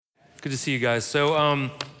Good to see you guys. So a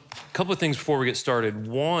couple of things before we get started.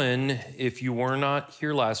 One, if you were not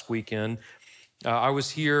here last weekend, I was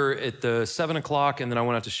here at the 7 o'clock and then I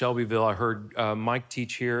went out to Shelbyville. I heard Mike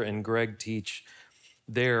teach here and Greg teach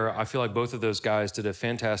there. I feel like both of those guys did a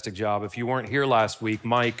fantastic job. If you weren't here last week,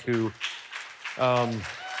 Mike, who, yeah,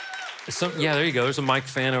 there you go. There's a Mike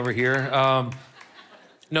fan over here.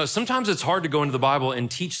 No, sometimes it's hard to go into the Bible and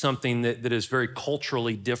teach something that is very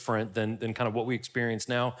culturally different than kind of what we experience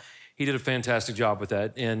now. He did a fantastic job with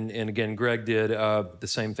that. And again, Greg did the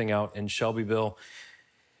same thing out in Shelbyville.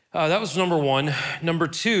 That was number one. Number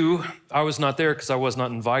two, I was not there because I was not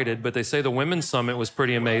invited, but they say the Women's Summit was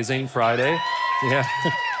pretty amazing Friday. Yeah.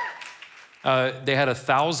 They had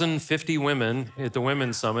 1,050 women at the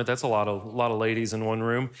Women's Summit. That's a lot of ladies in one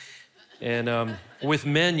room. And with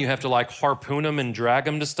men, you have to like harpoon them and drag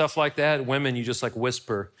them to stuff like that. Women, you just like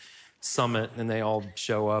whisper summit and they all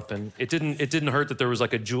show up. And it didn't hurt that there was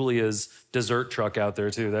like a Julia's dessert truck out there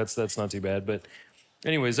too. That's not too bad. But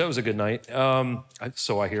anyways, that was a good night.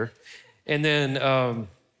 So I hear. And then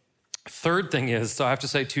third thing is, so I have to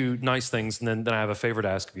say two nice things and then I have a favor to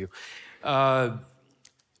ask of you.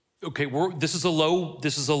 Okay, this is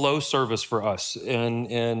a low service for us,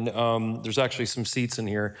 and there's actually some seats in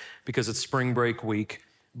here because it's spring break week.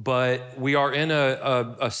 But we are in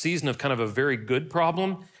a season of kind of a very good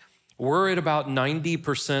problem. We're at about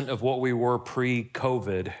 90% of what we were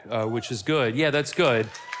pre-COVID, which is good. Yeah, that's good.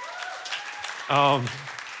 The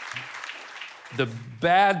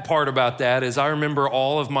bad part about that is I remember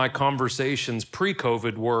all of my conversations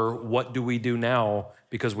pre-COVID were, what do we do now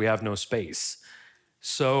because we have no space?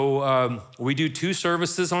 So we do 2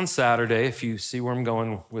 services on Saturday, if you see where I'm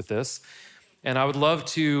going with this. And I would love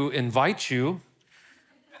to invite you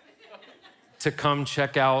to come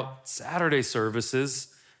check out Saturday services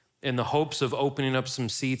in the hopes of opening up some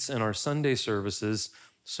seats in our Sunday services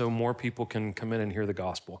so more people can come in and hear the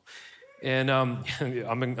gospel. And I'm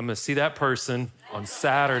gonna see that person on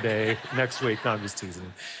Saturday next week. No, I'm just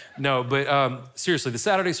teasing. No, but seriously, the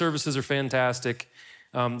Saturday services are fantastic.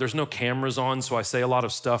 There's no cameras on, so I say a lot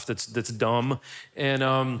of stuff that's dumb.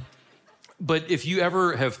 And but if you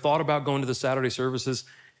ever have thought about going to the Saturday services,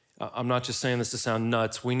 I'm not just saying this to sound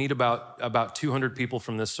nuts. We need about 200 people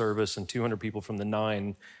from this service and 200 people from the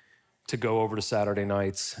 9 to go over to Saturday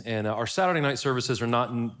nights. And our Saturday night services are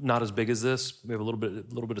not as big as this. We have a little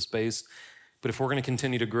bit of space. But if we're going to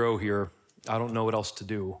continue to grow here, I don't know what else to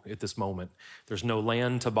do at this moment. There's no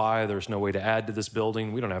land to buy. There's no way to add to this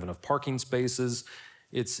building. We don't have enough parking spaces.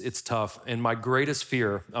 It's tough. And my greatest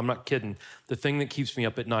fear, I'm not kidding, the thing that keeps me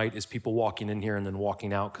up at night is people walking in here and then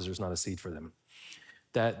walking out because there's not a seat for them.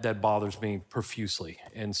 That bothers me profusely.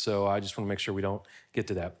 And so I just want to make sure we don't get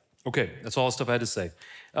to that. Okay, that's all the stuff I had to say.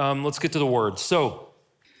 Let's get to the word. So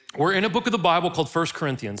we're in a book of the Bible called 1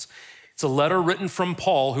 Corinthians. It's a letter written from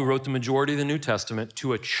Paul, who wrote the majority of the New Testament,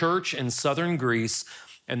 to a church in southern Greece.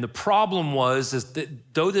 And the problem is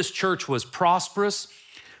that though this church was prosperous,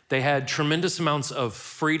 they had tremendous amounts of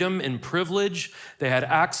freedom and privilege. They had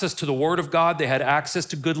access to the Word of God. They had access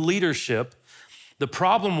to good leadership. The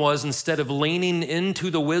problem was, instead of leaning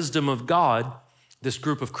into the wisdom of God, this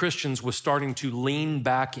group of Christians was starting to lean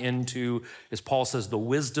back into, as Paul says, the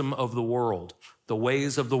wisdom of the world, the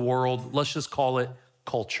ways of the world. Let's just call it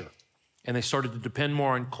culture. And they started to depend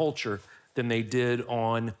more on culture than they did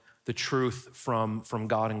on the truth from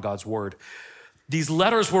God and God's Word. These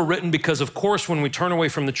letters were written because, of course, when we turn away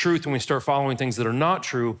from the truth and we start following things that are not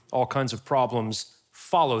true, all kinds of problems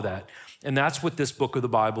follow that. And that's what this book of the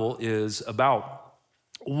Bible is about.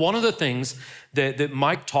 One of the things that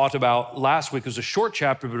Mike taught about last week, it was a short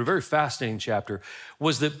chapter, but a very fascinating chapter,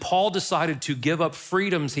 was that Paul decided to give up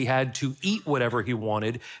freedoms he had to eat whatever he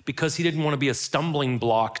wanted because he didn't want to be a stumbling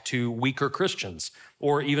block to weaker Christians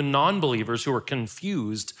or even non-believers who were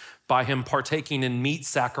confused by him partaking in meat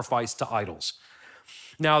sacrificed to idols.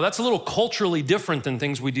 Now, that's a little culturally different than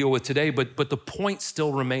things we deal with today, but the point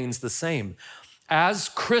still remains the same. As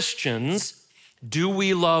Christians, do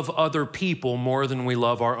we love other people more than we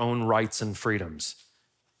love our own rights and freedoms?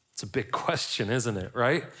 It's a big question, isn't it,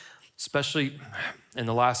 right? Especially in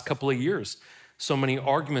the last couple of years. So many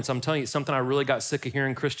arguments. I'm telling you, something I really got sick of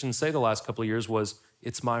hearing Christians say the last couple of years was,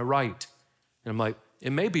 it's my right. And I'm like,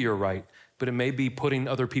 it may be your right, but it may be putting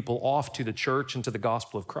other people off to the church and to the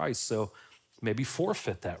gospel of Christ. So maybe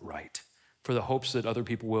forfeit that right for the hopes that other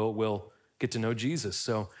people will get to know Jesus.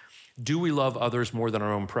 So do we love others more than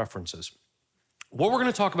our own preferences? What we're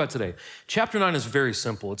going to talk about today, chapter 9 is very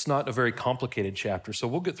simple. It's not a very complicated chapter, so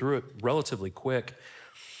we'll get through it relatively quick.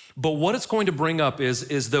 But what it's going to bring up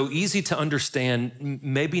is though easy to understand,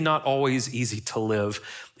 maybe not always easy to live.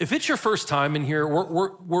 If it's your first time in here,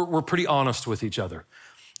 we're pretty honest with each other.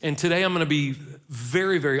 And today I'm going to be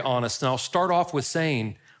very, very honest. And I'll start off with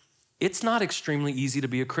saying, it's not extremely easy to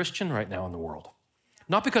be a Christian right now in the world.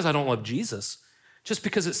 Not because I don't love Jesus, just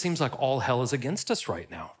because it seems like all hell is against us right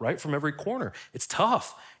now, right? From every corner. It's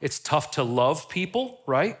tough. It's tough to love people,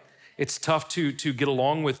 right? It's tough to get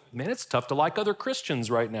along with, man, it's tough to like other Christians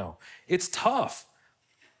right now. It's tough.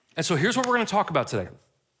 And so here's what we're going to talk about today.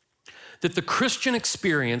 That the Christian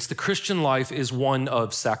experience, the Christian life is one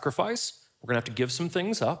of sacrifice. We're going to have to give some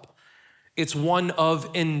things up. It's one of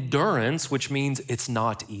endurance, which means it's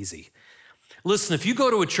not easy. Listen, if you go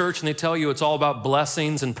to a church and they tell you it's all about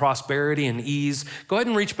blessings and prosperity and ease, go ahead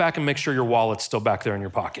and reach back and make sure your wallet's still back there in your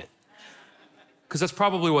pocket. Because that's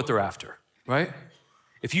probably what they're after, right?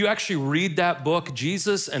 If you actually read that book,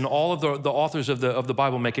 Jesus and all of the authors of the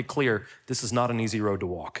Bible make it clear, this is not an easy road to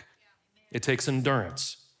walk. It takes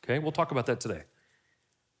endurance, okay? We'll talk about that today.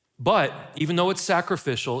 But even though it's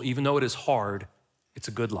sacrificial, even though it is hard, it's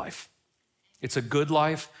a good life. It's a good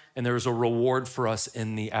life, and there is a reward for us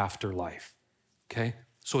in the afterlife, okay?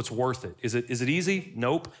 So it's worth it. Is it easy?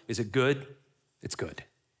 Nope. Is it good? It's good.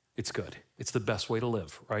 It's good. It's the best way to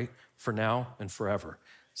live, right? For now and forever.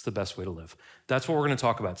 It's the best way to live. That's what we're going to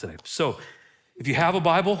talk about today. So if you have a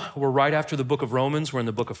Bible, we're right after the book of Romans. We're in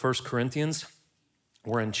the book of 1 Corinthians.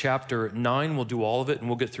 We're in chapter 9. We'll do all of it, and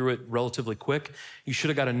we'll get through it relatively quick. You should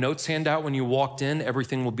have got a notes handout when you walked in.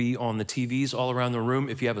 Everything will be on the TVs all around the room.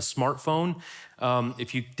 If you have a smartphone,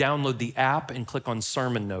 if you download the app and click on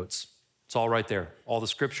sermon notes, it's all right there. All the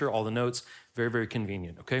scripture, all the notes, very, very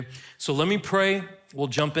convenient, okay? So let me pray. We'll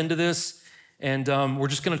jump into this, and we're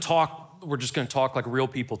just going to talk like real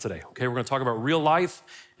people today, okay? We're going to talk about real life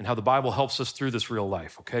and how the Bible helps us through this real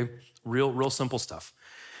life, okay? Real simple stuff.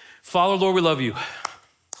 Father, Lord, we love you.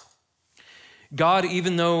 God,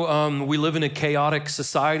 even though we live in a chaotic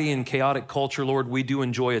society and chaotic culture, Lord, we do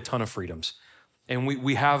enjoy a ton of freedoms. And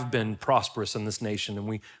we have been prosperous in this nation,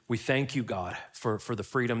 and we thank you, God, for the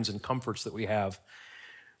freedoms and comforts that we have.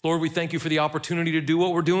 Lord, we thank you for the opportunity to do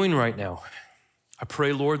what we're doing right now. I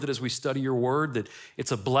pray, Lord, that as we study your word, that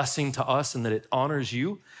it's a blessing to us and that it honors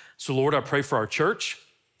you. So, Lord, I pray for our church.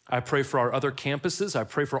 I pray for our other campuses. I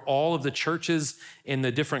pray for all of the churches in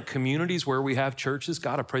the different communities where we have churches.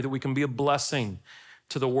 God, I pray that we can be a blessing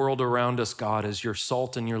to the world around us, God, as your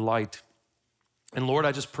salt and your light. And Lord,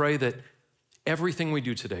 I just pray that everything we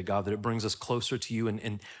do today, God, that it brings us closer to you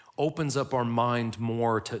and opens up our mind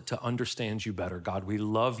more to understand you better. God, we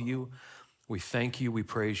love you. We thank you. We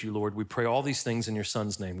praise you, Lord. We pray all these things in your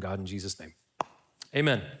son's name, God, in Jesus' name.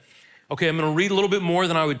 Amen. Okay, I'm going to read a little bit more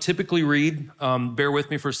than I would typically read. Bear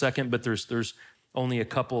with me for a second, but there's only a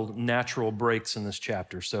couple natural breaks in this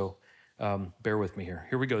chapter, so bear with me here.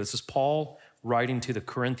 Here we go. This is Paul writing to the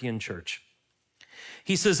Corinthian church.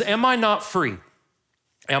 He says, "Am I not free?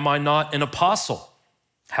 Am I not an apostle?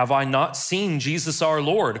 Have I not seen Jesus our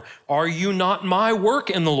Lord? Are you not my work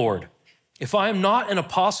in the Lord? If I am not an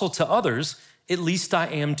apostle to others, at least I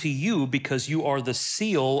am to you, because you are the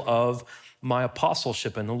seal of my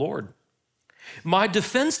apostleship in the Lord. My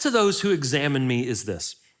defense to those who examine me is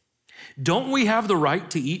this: don't we have the right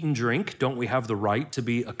to eat and drink? Don't we have the right to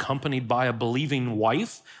be accompanied by a believing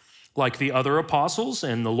wife like the other apostles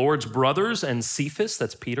and the Lord's brothers and Cephas,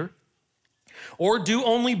 that's Peter? Or do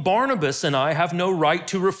only Barnabas and I have no right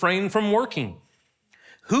to refrain from working?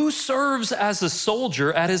 Who serves as a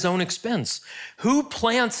soldier at his own expense? Who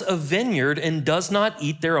plants a vineyard and does not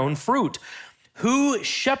eat their own fruit? Who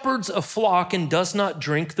shepherds a flock and does not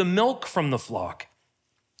drink the milk from the flock?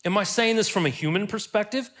 Am I saying this from a human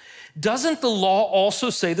perspective? Doesn't the law also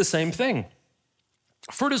say the same thing?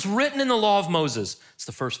 For it is written in the law of Moses, it's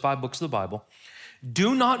the first 5 books of the Bible,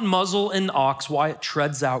 do not muzzle an ox while it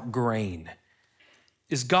treads out grain.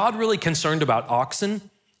 Is God really concerned about oxen?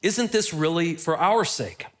 Isn't this really for our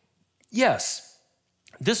sake? Yes,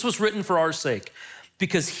 this was written for our sake,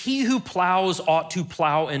 because he who plows ought to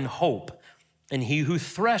plow in hope, and he who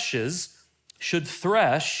threshes should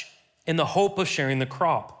thresh in the hope of sharing the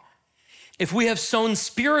crop. If we have sown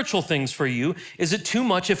spiritual things for you, is it too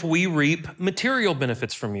much if we reap material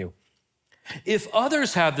benefits from you? If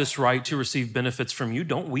others have this right to receive benefits from you,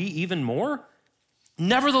 don't we even more?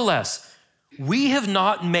 Nevertheless, we have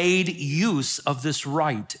not made use of this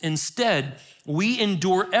right. Instead, we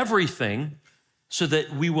endure everything so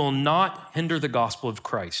that we will not hinder the gospel of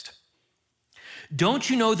Christ. Don't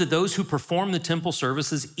you know that those who perform the temple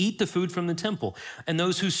services eat the food from the temple, and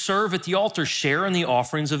those who serve at the altar share in the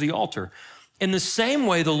offerings of the altar? In the same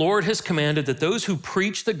way, the Lord has commanded that those who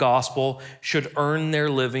preach the gospel should earn their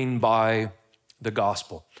living by the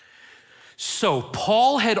gospel. So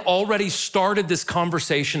Paul had already started this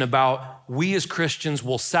conversation about we as Christians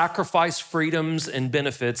will sacrifice freedoms and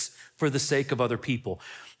benefits for the sake of other people.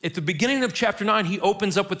 At the beginning of chapter 9, he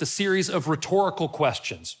opens up with a series of rhetorical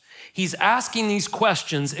questions. He's asking these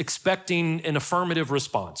questions expecting an affirmative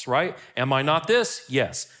response, right? Am I not this?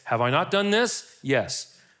 Yes. Have I not done this?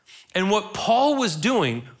 Yes. And what Paul was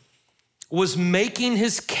doing was making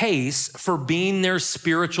his case for being their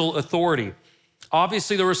spiritual authority.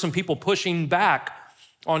 Obviously, there were some people pushing back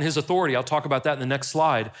on his authority. I'll talk about that in the next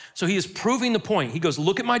slide. So he is proving the point. He goes,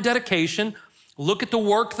 look at my dedication, look at the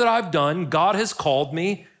work that I've done. God has called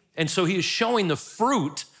me. And so he is showing the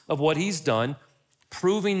fruit of what he's done,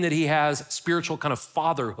 proving that he has spiritual kind of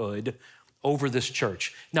fatherhood over this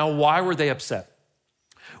church. Now, why were they upset?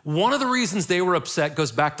 One of the reasons they were upset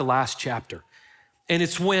goes back to last chapter. And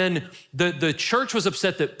it's when the church was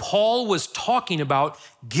upset that Paul was talking about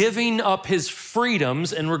giving up his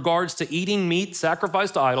freedoms in regards to eating meat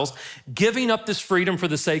sacrificed to idols, giving up this freedom for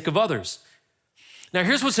the sake of others. Now,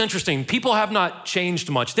 here's what's interesting. People have not changed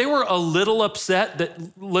much. They were a little upset that,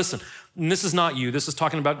 listen, and this is not you. This is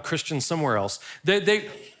talking about Christians somewhere else.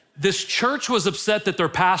 This church was upset that their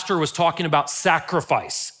pastor was talking about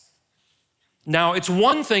sacrifice. Now, it's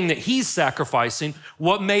one thing that he's sacrificing.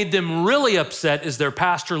 What made them really upset is their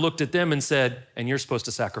pastor looked at them and said, and you're supposed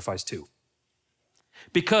to sacrifice too.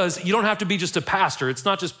 Because you don't have to be just a pastor. It's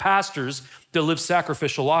not just pastors that live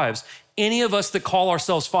sacrificial lives. Any of us that call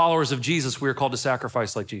ourselves followers of Jesus, we are called to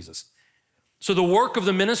sacrifice like Jesus. So the work of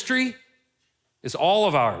the ministry is all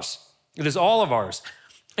of ours. It is all of ours.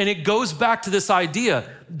 And it goes back to this idea,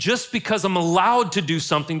 just because I'm allowed to do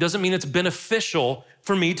something doesn't mean it's beneficial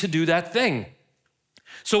for me to do that thing.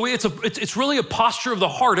 So it's really a posture of the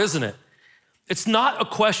heart, isn't it? It's not a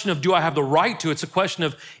question of do I have the right to, it's a question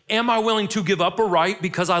of am I willing to give up a right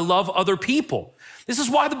because I love other people? This is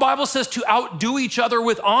why the Bible says to outdo each other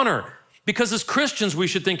with honor, because as Christians, we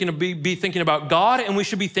should be thinking about God and we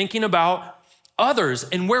should be thinking about others.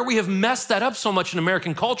 And where we have messed that up so much in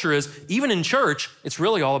American culture is, even in church, it's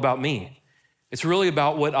really all about me. It's really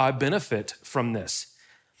about what I benefit from this.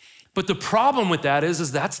 But the problem with that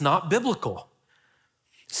is that's not biblical.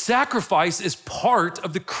 Sacrifice is part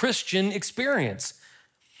of the Christian experience.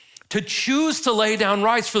 To choose to lay down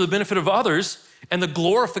rights for the benefit of others and the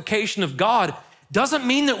glorification of God doesn't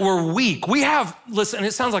mean that we're weak. Listen,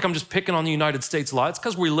 it sounds like I'm just picking on the United States a lot. It's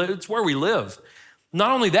because it's where we live.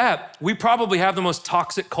 Not only that, we probably have the most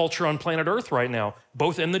toxic culture on planet Earth right now,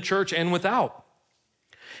 both in the church and without.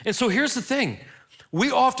 And so here's the thing. We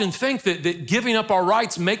often think that giving up our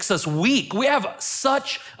rights makes us weak. We have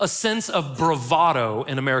such a sense of bravado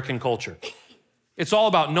in American culture. It's all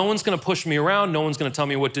about no one's gonna push me around, no one's gonna tell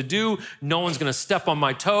me what to do, no one's gonna step on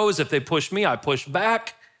my toes. If they push me, I push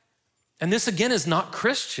back. And this again is not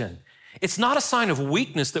Christian. It's not a sign of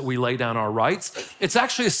weakness that we lay down our rights. It's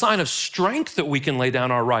actually a sign of strength that we can lay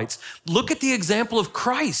down our rights. Look at the example of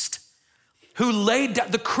Christ, who laid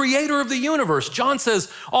down, the creator of the universe. John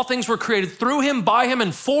says all things were created through him, by him,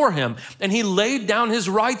 and for him. And he laid down his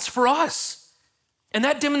rights for us. And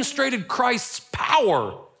that demonstrated Christ's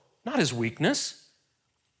power, not his weakness.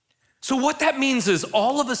 So what that means is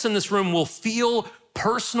all of us in this room will feel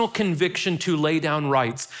personal conviction to lay down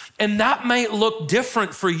rights. And that might look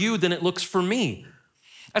different for you than it looks for me.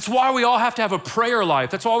 That's why we all have to have a prayer life.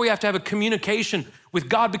 That's why we have to have a communication with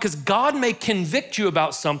God, because God may convict you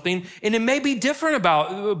about something and it may be different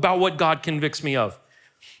about what God convicts me of.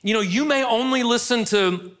 You know, you may only listen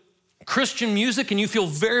to Christian music and you feel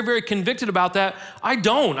very, very convicted about that. I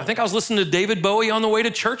don't. I think I was listening to David Bowie on the way to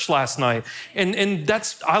church last night. And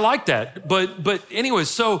I like that. But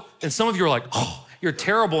anyways, and some of you are like, oh, you're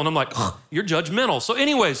terrible. And I'm like, oh, you're judgmental. So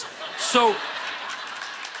anyways,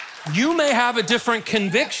 you may have a different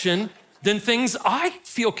conviction than things I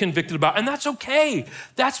feel convicted about, and that's okay.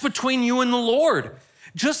 That's between you and the Lord.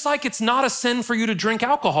 Just like it's not a sin for you to drink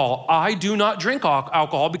alcohol. I do not drink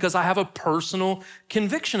alcohol because I have a personal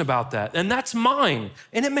conviction about that, and that's mine,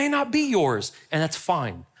 and it may not be yours, and that's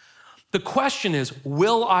fine. The question is,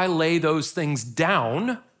 will I lay those things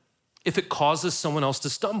down if it causes someone else to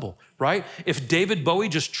stumble, right? If David Bowie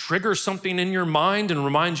just triggers something in your mind and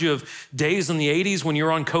reminds you of days in the 80s when you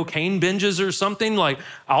were on cocaine binges or something, like,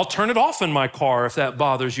 I'll turn it off in my car if that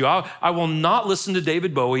bothers you. I will not listen to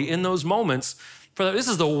David Bowie in those moments. This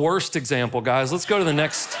is the worst example, guys. Let's go to the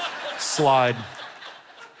next slide.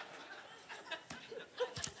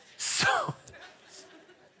 So,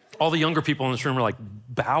 all the younger people in this room are like,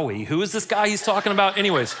 Bowie, who is this guy he's talking about?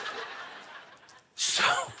 Anyways,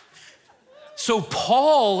 So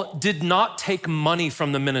Paul did not take money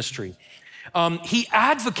from the ministry. He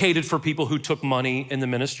advocated for people who took money in the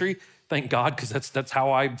ministry. Thank God, because that's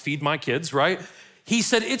how I feed my kids, right? He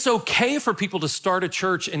said it's okay for people to start a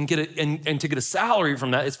church and get and to get a salary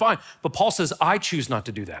from that. It's fine. But Paul says, I choose not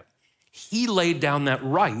to do that. He laid down that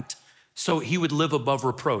right so he would live above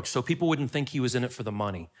reproach, so people wouldn't think he was in it for the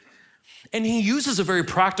money. And he uses a very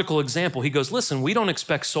practical example. He goes, listen, we don't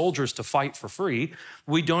expect soldiers to fight for free.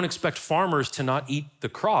 We don't expect farmers to not eat the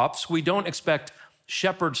crops. We don't expect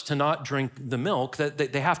shepherds to not drink the milk. That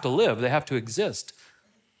they have to live, they have to exist.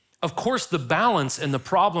 Of course, the balance and the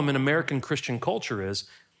problem in American Christian culture is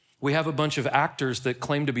we have a bunch of actors that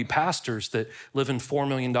claim to be pastors that live in $4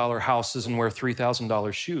 million houses and wear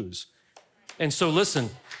 $3,000 shoes. And so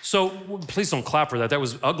listen, so please don't clap for that. That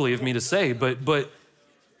was ugly of me to say, but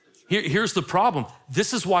here's the problem.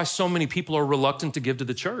 This is why so many people are reluctant to give to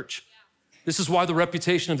the church. This is why the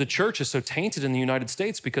reputation of the church is so tainted in the United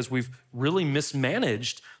States, because we've really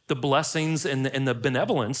mismanaged the blessings and the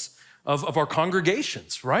benevolence of our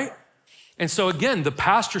congregations, right? And so again, the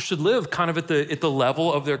pastor should live kind of at the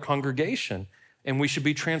level of their congregation, and we should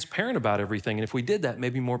be transparent about everything. And if we did that,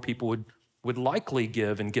 maybe more people would likely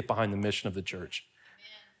give and get behind the mission of the church.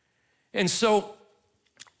 Amen. And so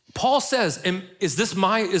Paul says, is this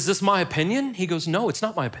my opinion? He goes, no, it's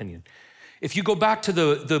not my opinion. If you go back to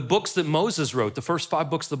the books that Moses wrote, the first 5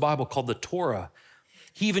 books of the Bible called the Torah,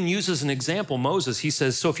 he even uses an example, Moses. He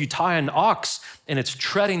says, so if you tie an ox and it's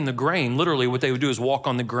treading the grain, literally what they would do is walk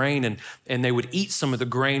on the grain and they would eat some of the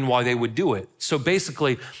grain while they would do it. So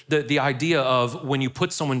basically the idea of when you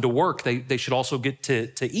put someone to work, they should also get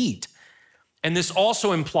to eat. And this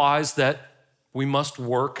also implies that we must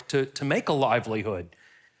work to make a livelihood.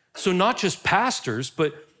 So not just pastors,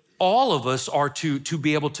 but all of us are to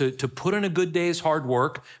be able to put in a good day's hard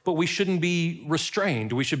work, but we shouldn't be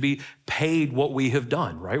restrained. We should be paid what we have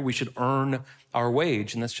done, right? We should earn our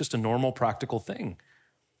wage, and that's just a normal, practical thing.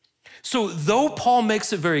 So though Paul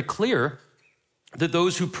makes it very clear that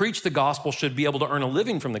those who preach the gospel should be able to earn a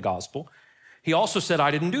living from the gospel, he also said,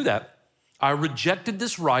 I didn't do that. I rejected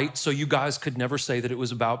this right so you guys could never say that it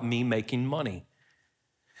was about me making money.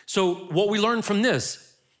 So what we learn from this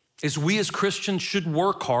is we as Christians should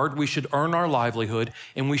work hard, we should earn our livelihood,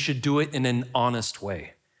 and we should do it in an honest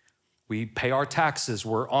way. We pay our taxes,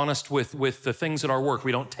 we're honest with the things at our work.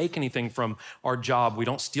 We don't take anything from our job, we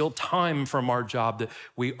don't steal time from our job. That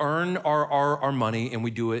we earn our money and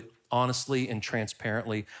we do it honestly and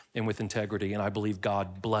transparently and with integrity, and I believe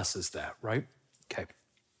God blesses that, right? Okay.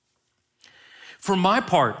 For my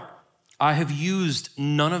part, I have used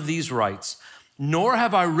none of these rights, nor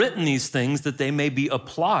have I written these things that they may be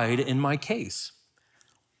applied in my case.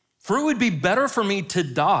 For it would be better for me to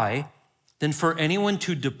die than for anyone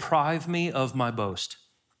to deprive me of my boast.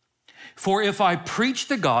 For if I preach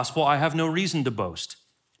the gospel, I have no reason to boast,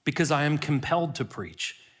 because I am compelled to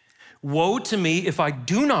preach. Woe to me if I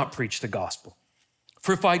do not preach the gospel.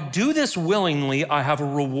 For if I do this willingly, I have a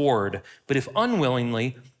reward, but if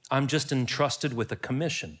unwillingly, I'm just entrusted with a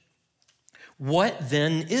commission. What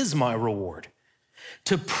then is my reward?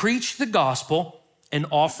 To preach the gospel and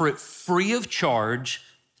offer it free of charge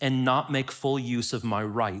and not make full use of my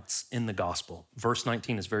rights in the gospel. Verse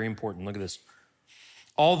 19 is very important. Look at this.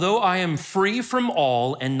 Although I am free from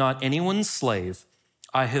all and not anyone's slave,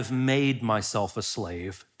 I have made myself a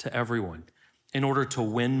slave to everyone in order to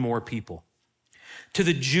win more people. To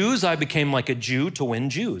the Jews, I became like a Jew to win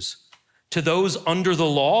Jews. To those under the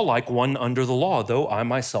law, like one under the law, though I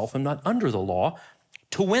myself am not under the law,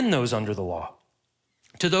 to win those under the law.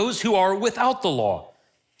 To those who are without the law,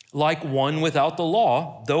 like one without the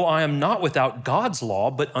law, though I am not without God's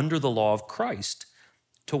law, but under the law of Christ,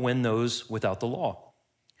 to win those without the law.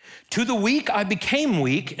 To the weak, I became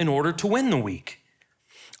weak in order to win the weak.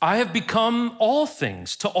 I have become all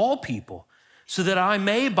things to all people, so that I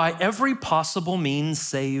may by every possible means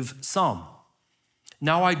save some.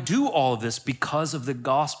 Now I do all of this because of the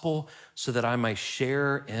gospel, so that I may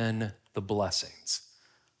share in the blessings.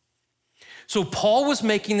 So Paul was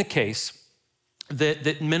making the case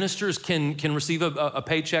that ministers can receive a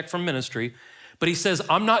paycheck from ministry, but he says,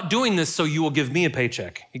 I'm not doing this so you will give me a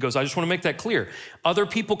paycheck. He goes, I just want to make that clear. Other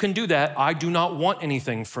people can do that. I do not want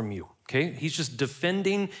anything from you, okay? He's just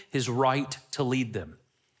defending his right to lead them.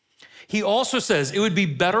 He also says, it would be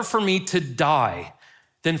better for me to die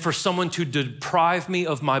than for someone to deprive me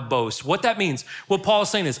of my boast. What that means, what Paul is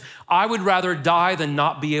saying is, I would rather die than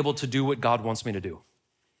not be able to do what God wants me to do.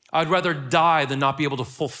 I'd rather die than not be able to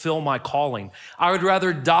fulfill my calling. I would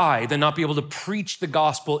rather die than not be able to preach the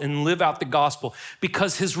gospel and live out the gospel,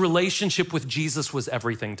 because his relationship with Jesus was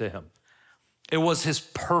everything to him. It was his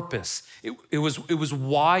purpose. It was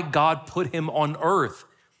why God put him on earth,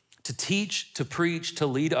 to teach, to preach, to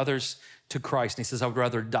lead others to Christ. And he says, I would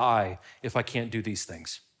rather die if I can't do these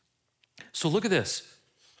things. So look at this.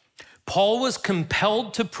 Paul was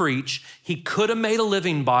compelled to preach. He could have made a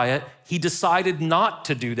living by it. He decided not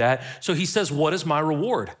to do that. So he says, what is my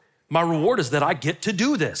reward? My reward is that I get to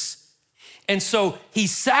do this. And so he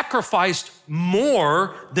sacrificed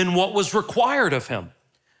more than what was required of him.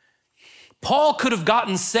 Paul could have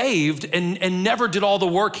gotten saved and never did all the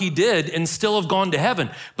work he did and still have gone to heaven.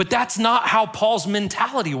 But that's not how Paul's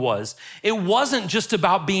mentality was. It wasn't just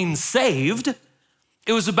about being saved.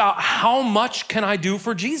 It was about how much can I do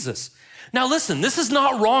for Jesus? Now listen, this is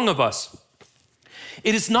not wrong of us.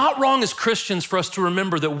 It is not wrong as Christians for us to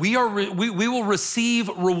remember that we will receive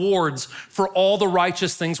rewards for all the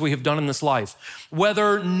righteous things we have done in this life.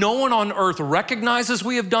 Whether no one on earth recognizes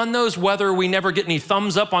we have done those, whether we never get any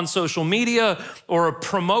thumbs up on social media or a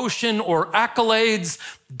promotion or accolades,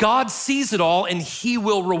 God sees it all and he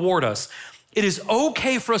will reward us. It is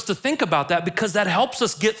okay for us to think about that because that helps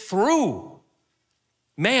us get through.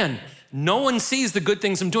 Man, no one sees the good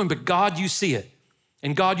things I'm doing, but God, you see it.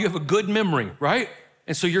 And God, you have a good memory, right?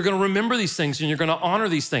 And so you're gonna remember these things and you're gonna honor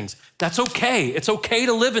these things. That's okay. It's okay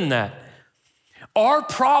to live in that. Our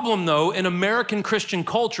problem though in American Christian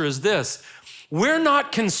culture is this. We're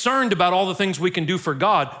not concerned about all the things we can do for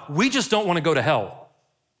God. We just don't wanna go to hell.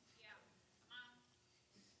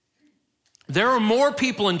 There are more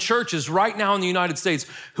people in churches right now in the United States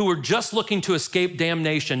who are just looking to escape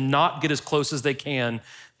damnation, not get as close as they can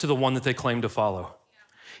to the one that they claim to follow.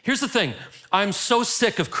 Here's the thing. I'm so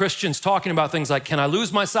sick of Christians talking about things like, can I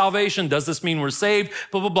lose my salvation? Does this mean we're saved?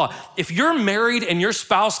 Blah, blah, blah. If you're married and your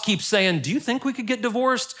spouse keeps saying, do you think we could get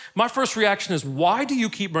divorced? My first reaction is, why do you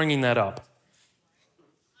keep bringing that up?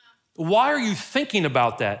 Why are you thinking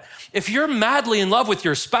about that? If you're madly in love with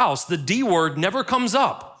your spouse, the D word never comes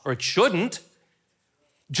up, or it shouldn't.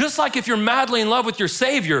 Just like if you're madly in love with your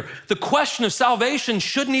Savior, the question of salvation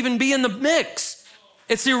shouldn't even be in the mix.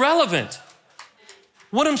 It's irrelevant.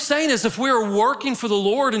 What I'm saying is if we are working for the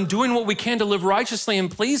Lord and doing what we can to live righteously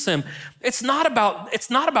and please him, it's not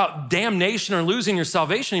about damnation or losing your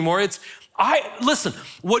salvation anymore. Listen,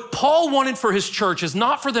 what Paul wanted for his church is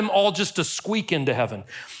not for them all just to squeak into heaven.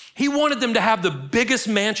 He wanted them to have the biggest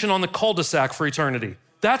mansion on the cul-de-sac for eternity.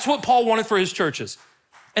 That's what Paul wanted for his churches.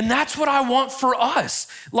 And that's what I want for us.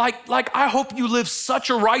 Like I hope you live such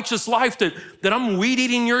a righteous life that I'm weed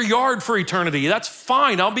eating your yard for eternity. That's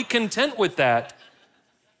fine. I'll be content with that.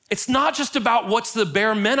 It's not just about what's the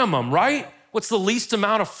bare minimum, right? What's the least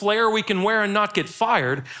amount of flair we can wear and not get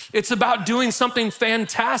fired? It's about doing something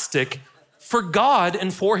fantastic for God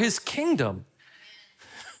and for his kingdom.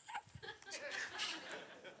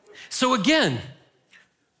 So again,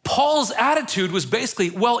 Paul's attitude was basically,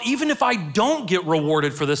 well, even if I don't get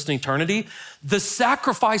rewarded for this in eternity, the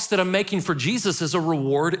sacrifice that I'm making for Jesus is a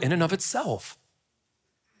reward in and of itself.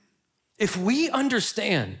 If we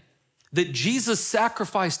understand that Jesus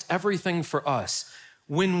sacrificed everything for us,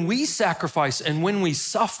 when we sacrifice and when we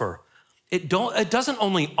suffer, it doesn't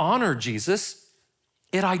only honor Jesus,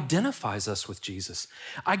 it identifies us with Jesus.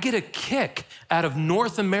 I get a kick out of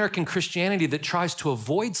North American Christianity that tries to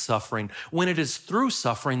avoid suffering when it is through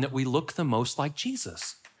suffering that we look the most like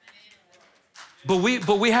Jesus. But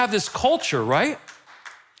we have this culture, right?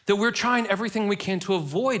 That we're trying everything we can to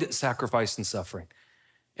avoid sacrifice and suffering.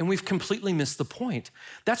 And we've completely missed the point.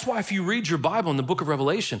 That's why if you read your Bible in the book of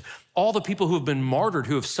Revelation, all the people who have been martyred,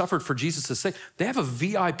 who have suffered for Jesus' sake, they have a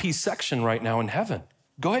VIP section right now in heaven.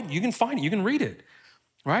 Go ahead, you can find it, you can read it,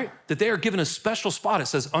 right? That they are given a special spot. It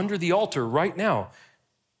says under the altar right now.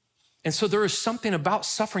 And so there is something about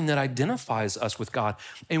suffering that identifies us with God.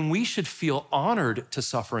 And we should feel honored to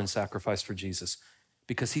suffer and sacrifice for Jesus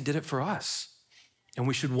because he did it for us. And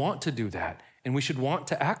we should want to do that. And we should want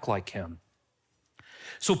to act like him.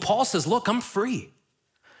 So Paul says, look, I'm free.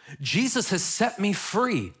 Jesus has set me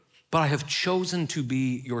free, but I have chosen to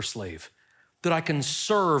be your slave, that I can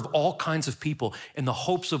serve all kinds of people in the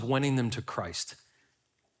hopes of winning them to Christ.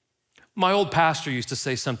 My old pastor used to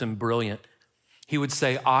say something brilliant. He would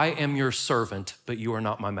say, I am your servant, but you are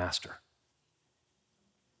not my master.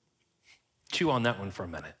 Chew on that one for a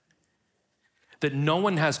minute. That no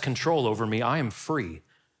one has control over me. I am free,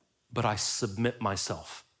 but I submit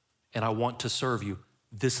myself and I want to serve you.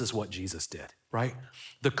 This is what Jesus did, right?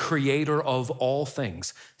 The creator of all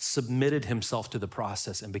things submitted himself to the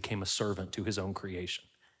process and became a servant to his own creation.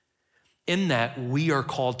 In that, we are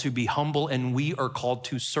called to be humble and we are called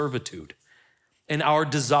to servitude. And our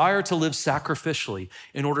desire to live sacrificially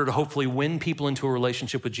in order to hopefully win people into a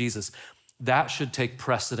relationship with Jesus, that should take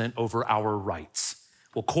precedent over our rights.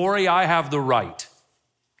 Well, Corey, I have the right.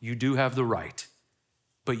 You do have the right,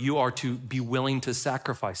 but you are to be willing to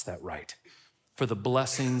sacrifice that right for the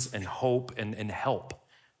blessings and hope and help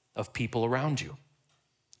of people around you.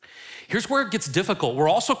 Here's where it gets difficult. We're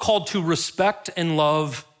also called to respect and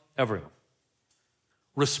love everyone.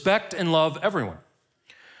 Respect and love everyone.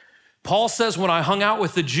 Paul says, when I hung out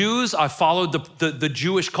with the Jews, I followed the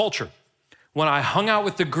Jewish culture. When I hung out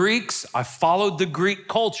with the Greeks, I followed the Greek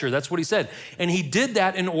culture. That's what he said. And he did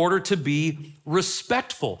that in order to be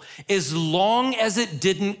respectful, as long as it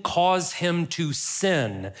didn't cause him to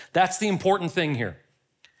sin. That's the important thing here.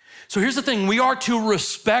 So here's the thing. We are to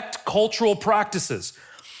respect cultural practices.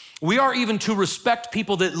 We are even to respect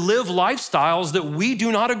people that live lifestyles that we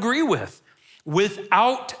do not agree with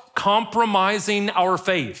without compromising our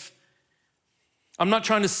faith. I'm not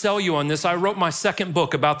trying to sell you on this. I wrote my second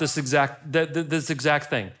book about this exact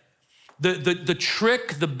thing. The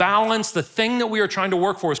trick, the balance, the thing that we are trying to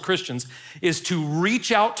work for as Christians is to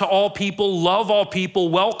reach out to all people, love all people,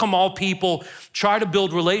 welcome all people, try to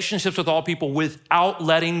build relationships with all people without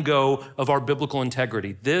letting go of our biblical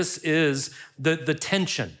integrity. This is the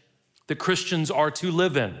tension that Christians are to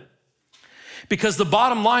live in. Because the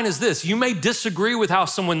bottom line is this: you may disagree with how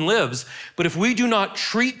someone lives, but if we do not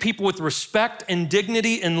treat people with respect and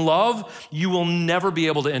dignity and love, you will never be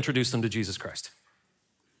able to introduce them to Jesus Christ.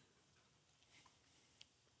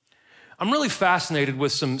 I'm really fascinated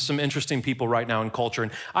with some interesting people right now in culture.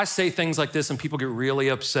 And I say things like this and people get really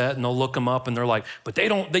upset and they'll look them up and they're like, but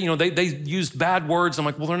they used bad words. I'm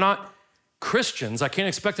like, well, they're not Christians. I can't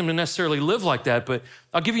expect them to necessarily live like that. But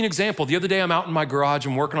I'll give you an example. The other day I'm out in my garage,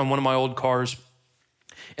 I'm working on one of my old cars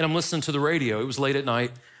and I'm listening to the radio. It was late at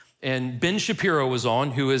night and Ben Shapiro was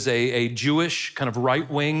on, who is a Jewish kind of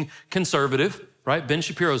right-wing conservative, right? Ben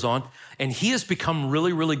Shapiro's on, and he has become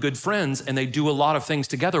really, really good friends, and they do a lot of things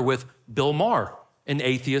together with Bill Maher, an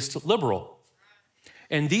atheist liberal.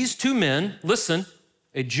 And these two men, listen,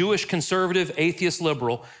 a Jewish conservative, atheist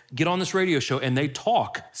liberal, get on this radio show and they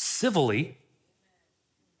talk civilly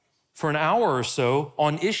for an hour or so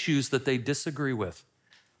on issues that they disagree with.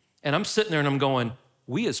 And I'm sitting there and I'm going,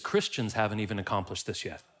 we as Christians haven't even accomplished this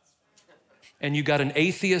yet. And you got an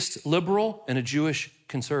atheist liberal and a Jewish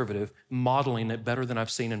conservative modeling it better than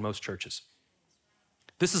I've seen in most churches.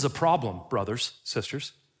 This is a problem, brothers,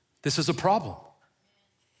 sisters. This is a problem.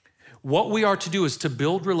 What we are to do is to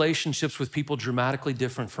build relationships with people dramatically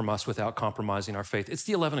different from us without compromising our faith. It's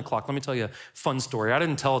the 11 o'clock. Let me tell you a fun story. I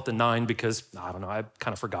didn't tell it the 9 because, I don't know, I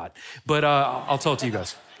kind of forgot. But I'll tell it to you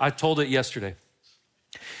guys. I told it yesterday.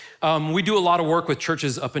 We do a lot of work with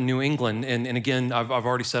churches up in New England. And again, I've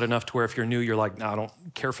already said enough to where if you're new, you're like, I don't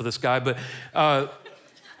care for this guy. But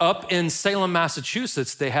up in Salem,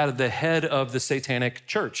 Massachusetts, they had the head of the Satanic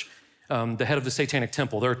Church. The head of the Satanic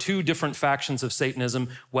Temple. There are two different factions of Satanism,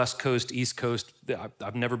 West Coast, East Coast.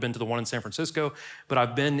 I've never been to the one in San Francisco, but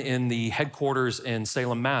I've been in the headquarters in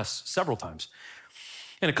Salem, Mass several times.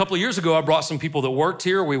 And a couple of years ago, I brought some people that worked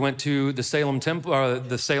here. We went to the Salem Temple,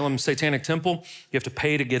 the Salem Satanic Temple. You have to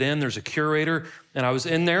pay to get in. There's a curator. And I was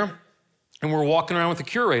in there and we're walking around with the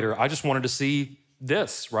curator. I just wanted to see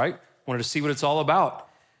this, right? Wanted to see what it's all about.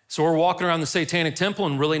 So we're walking around the Satanic Temple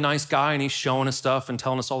and really nice guy, and he's showing us stuff and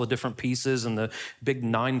telling us all the different pieces and the big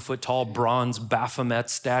 9-foot-tall bronze Baphomet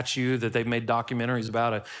statue that they've made documentaries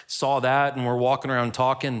about. I saw that, and we're walking around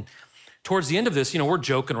talking. Towards the end of this, we're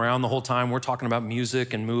joking around the whole time. We're talking about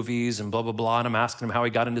music and movies and blah, blah, blah, and I'm asking him how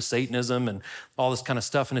he got into Satanism and all this kind of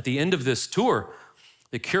stuff. And at the end of this tour,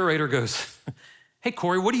 the curator goes, hey,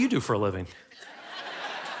 Corey, what do you do for a living?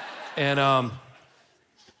 And I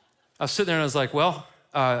was sitting there and I was like, well,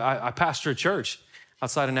 I pastor a church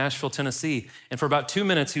outside of Nashville, Tennessee. And for about 2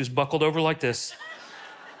 minutes, he was buckled over like this,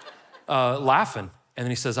 laughing. And then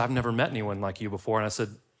he says, I've never met anyone like you before. And I said,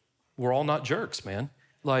 we're all not jerks, man.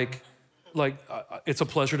 It's a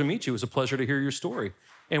pleasure to meet you. It was a pleasure to hear your story.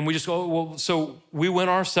 And we just go, well, so we went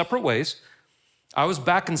our separate ways. I was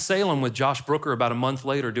back in Salem with Josh Brooker about a month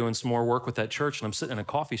later doing some more work with that church. And I'm sitting in a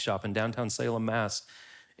coffee shop in downtown Salem, Mass.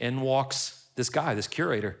 In walks this guy, this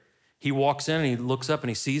curator. He walks in and he looks up and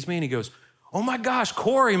he sees me and he goes, oh my gosh,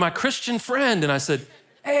 Corey, my Christian friend. And I said,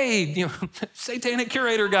 hey, Satanic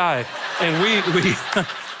curator guy. And we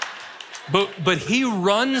but he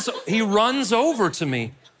runs over to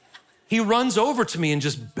me. He runs over to me and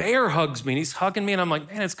just bear hugs me. And he's hugging me and I'm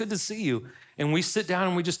like, man, it's good to see you. And we sit down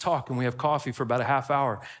and we just talk and we have coffee for about a half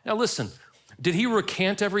hour. Now listen, did he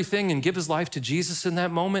recant everything and give his life to Jesus in that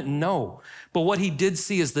moment? No. But what he did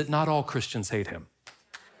see is that not all Christians hate him.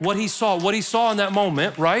 What he saw in that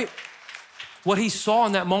moment, right? What he saw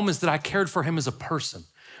in that moment is that I cared for him as a person.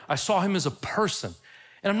 I saw him as a person.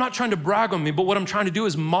 And I'm not trying to brag on me, but what I'm trying to do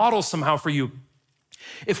is model somehow for you.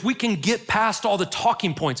 If we can get past all the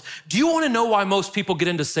talking points, do you want to know why most people get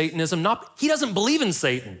into Satanism? He doesn't believe in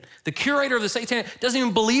Satan. The curator of the Satanic doesn't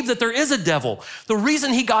even believe that there is a devil. The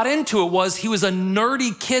reason he got into it was he was a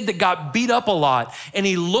nerdy kid that got beat up a lot, and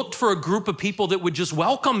he looked for a group of people that would just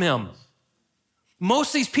welcome him. Most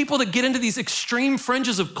of these people that get into these extreme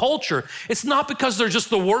fringes of culture, it's not because they're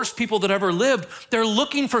just the worst people that ever lived. They're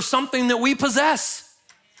looking for something that we possess.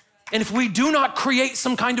 And if we do not create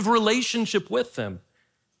some kind of relationship with them,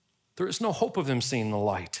 there is no hope of them seeing the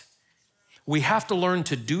light. We have to learn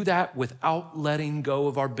to do that without letting go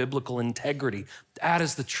of our biblical integrity. That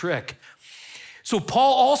is the trick. So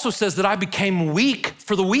Paul also says that I became weak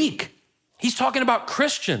for the weak. He's talking about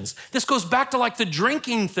Christians. This goes back to like the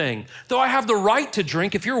drinking thing. Though I have the right to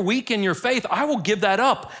drink, if you're weak in your faith, I will give that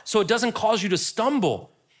up so it doesn't cause you to stumble.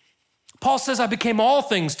 Paul says I became all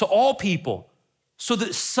things to all people so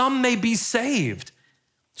that some may be saved.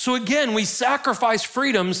 So again, we sacrifice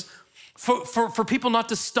freedoms for people not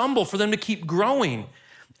to stumble, for them to keep growing.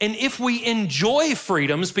 And if we enjoy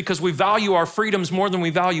freedoms because we value our freedoms more than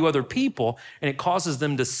we value other people, and it causes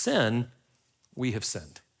them to sin, we have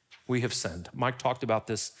sinned. We have sinned. Mike talked about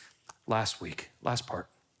this last part.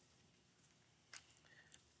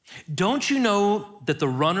 Don't you know that the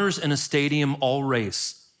runners in a stadium all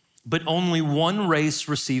race, but only one race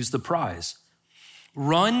receives the prize?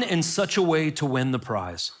 Run in such a way to win the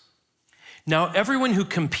prize. Now, everyone who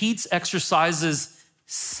competes exercises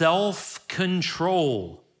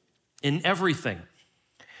self-control in everything.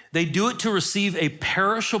 They do it to receive a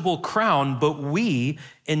perishable crown, but we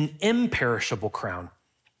an imperishable crown.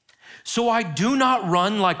 So I do not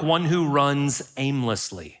run like one who runs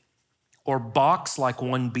aimlessly, or box like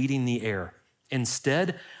one beating the air.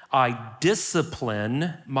 Instead, I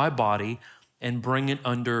discipline my body and bring it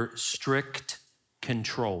under strict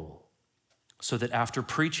control, so that after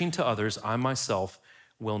preaching to others, I myself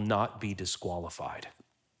will not be disqualified.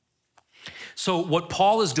 So what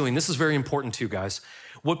Paul is doing, this is very important too, guys.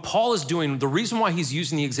 What Paul is doing, the reason why he's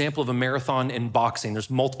using the example of a marathon in boxing,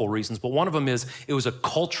 there's multiple reasons, but one of them is it was a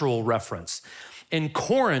cultural reference. In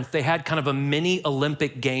Corinth, they had kind of a mini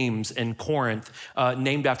Olympic Games in Corinth,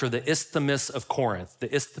 named after the Isthmus of Corinth.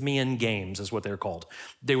 The Isthmian Games is what they're called.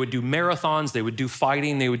 They would do marathons, they would do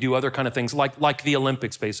fighting, they would do other kind of things like the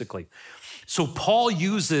Olympics, basically. So Paul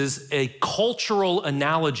uses a cultural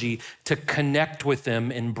analogy to connect with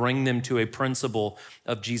them and bring them to a principle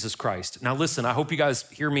of Jesus Christ. Now listen, I hope you guys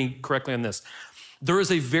hear me correctly on this. There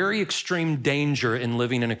is a very extreme danger in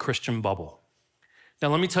living in a Christian bubble. Now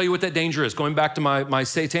let me tell you what that danger is. Going back to my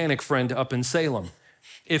satanic friend up in Salem.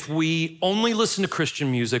 If we only listen to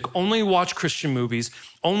Christian music, only watch Christian movies,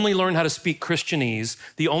 only learn how to speak Christianese,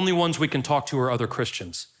 the only ones we can talk to are other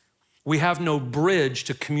Christians. We have no bridge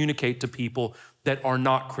to communicate to people that are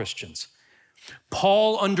not Christians.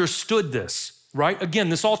 Paul understood this, right? Again,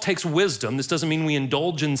 this all takes wisdom. This doesn't mean we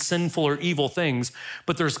indulge in sinful or evil things,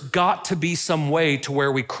 but there's got to be some way to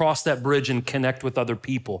where we cross that bridge and connect with other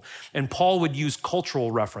people. And Paul would use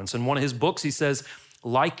cultural reference. In one of his books, he says,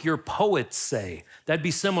 like your poets say. That'd be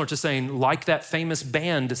similar to saying, like that famous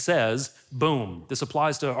band says, boom. This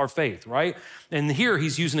applies to our faith, right? And here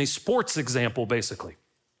he's using a sports example, basically.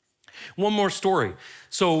 One more story.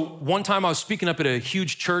 So one time I was speaking up at a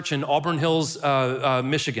huge church in Auburn Hills,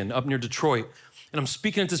 Michigan, up near Detroit. And I'm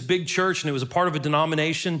speaking at this big church, and it was a part of a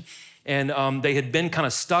denomination. And they had been kind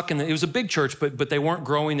of stuck, and it was a big church, but they weren't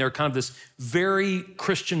growing. They were kind of this very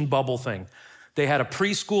Christian bubble thing. They had a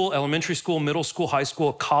preschool, elementary school, middle school, high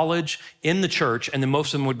school, college in the church, and then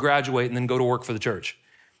most of them would graduate and then go to work for the church.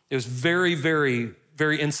 It was very, very,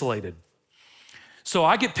 very insulated. So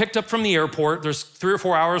I get picked up from the airport. There's 3 or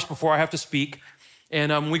 4 hours before I have to speak.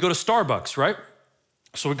 And we go to Starbucks, right?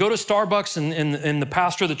 So we go to Starbucks and the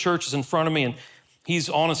pastor of the church is in front of me and he's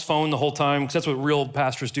on his phone the whole time because that's what real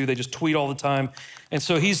pastors do. They just tweet all the time. And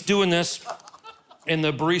so he's doing this and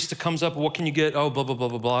the barista comes up, what can you get? Oh, blah, blah, blah,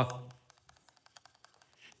 blah, blah.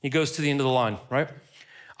 He goes to the end of the line, right?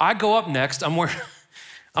 I go up next. I'm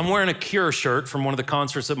wearing a Cure shirt from one of the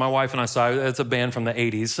concerts that my wife and I saw. It's a band from the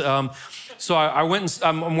 80s. So I went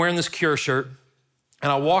and I'm wearing this Cure shirt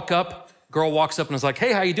and I walk up, girl walks up and is like,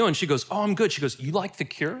 hey, how you doing? She goes, oh, I'm good. She goes, you like the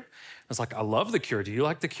Cure? I was like, I love the Cure. Do you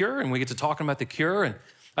like the Cure? And we get to talking about the Cure. And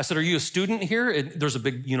I said, are you a student here? There's a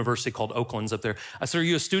big university called Oakland's up there. I said, are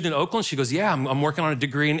you a student at Oakland? She goes, yeah, I'm working on a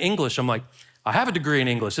degree in English. I'm like, I have a degree in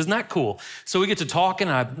English. Isn't that cool? So we get to talking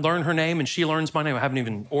and I learn her name and she learns my name. I haven't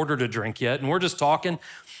even ordered a drink yet. And we're just talking.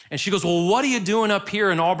 And she goes, well, what are you doing up here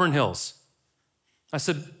in Auburn Hills? I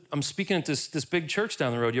said, I'm speaking at this big church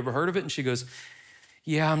down the road. You ever heard of it? And she goes,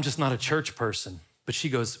 yeah, I'm just not a church person. But she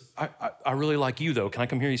goes, I really like you though. Can I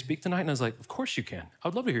come hear you speak tonight? And I was like, of course you can. I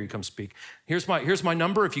would love to hear you come speak. Here's my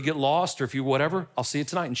number. If you get lost or if you whatever, I'll see you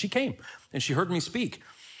tonight. And she came and she heard me speak.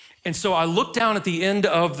 And so I looked down at the end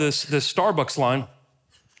of this Starbucks line,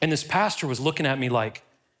 and this pastor was looking at me like,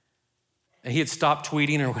 he had stopped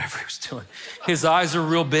tweeting or whatever he was doing. His eyes are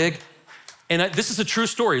real big. And this is a true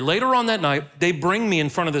story. Later on that night, they bring me in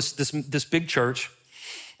front of this big church,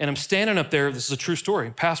 and I'm standing up there. This is a true story.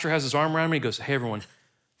 Pastor has his arm around me. He goes, hey, everyone,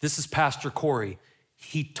 this is Pastor Corey.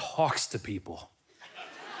 He talks to people.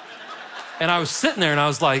 And I was sitting there, and I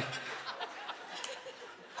was like,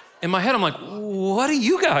 in my head, I'm like, what do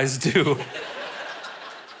you guys do?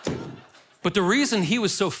 But the reason he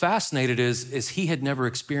was so fascinated is he had never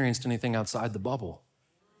experienced anything outside the bubble.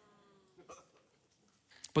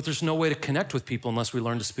 But there's no way to connect with people unless we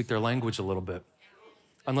learn to speak their language a little bit.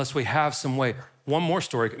 Unless we have some way. One more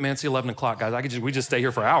story. Man, it's 11 o'clock, guys. We just stay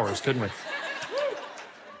here for hours, couldn't we?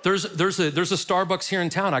 There's a Starbucks here in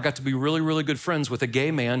town. I got to be really, really good friends with a gay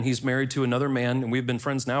man. He's married to another man, and we've been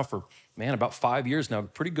friends now for, about 5 years now.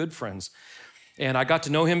 Pretty good friends. And I got to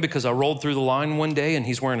know him because I rolled through the line one day, and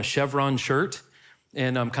he's wearing a chevron shirt,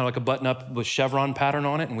 and kind of like a button-up with chevron pattern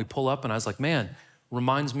on it. And we pull up, and I was like, man,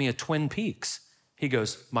 reminds me of Twin Peaks. He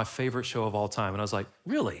goes, my favorite show of all time. And I was like,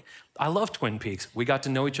 really? I love Twin Peaks. We got to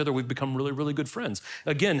know each other. We've become really, really good friends.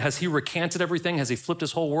 Again, has he recanted everything? Has he flipped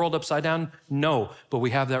his whole world upside down? No, but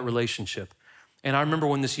we have that relationship. And I remember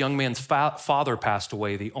when this young man's father passed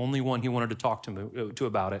away, the only one he wanted to talk to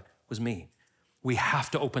about it was me. We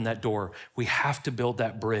have to open that door. We have to build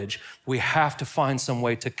that bridge. We have to find some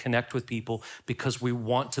way to connect with people because we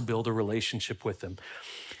want to build a relationship with them.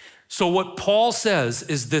 So what Paul says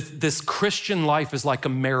is that this Christian life is like a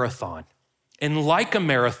marathon. And like a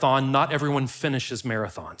marathon, not everyone finishes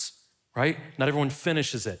marathons, right? Not everyone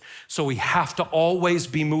finishes it. So we have to always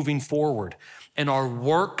be moving forward. And our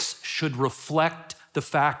works should reflect the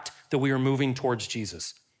fact that we are moving towards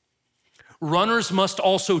Jesus. Runners must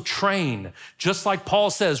also train. Just like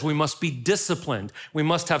Paul says, we must be disciplined. We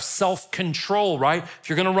must have self-control, right? If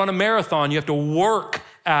you're gonna run a marathon, you have to work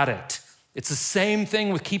at it. It's the same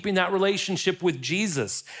thing with keeping that relationship with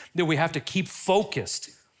Jesus, that we have to keep focused.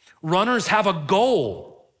 Runners have a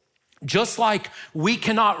goal. Just like we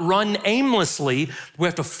cannot run aimlessly, we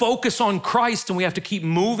have to focus on Christ and we have to keep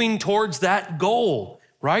moving towards that goal,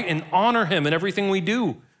 right? And honor him in everything we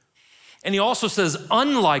do. And he also says,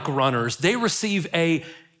 unlike runners, they receive a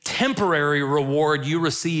temporary reward, you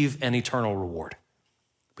receive an eternal reward.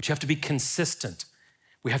 But you have to be consistent.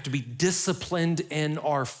 We have to be disciplined in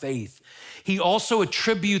our faith. He also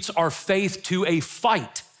attributes our faith to a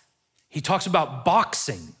fight. He talks about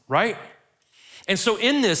boxing, right? And so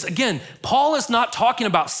in this, again, Paul is not talking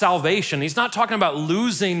about salvation. He's not talking about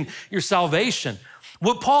losing your salvation.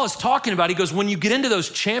 What Paul is talking about, he goes, when you get into those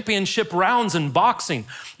championship rounds in boxing,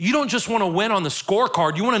 you don't just want to win on the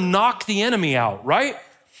scorecard. You want to knock the enemy out, right?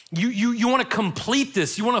 You want to complete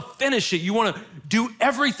this. You want to finish it. You want to do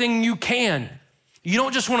everything you can. You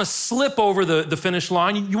don't just want to slip over the finish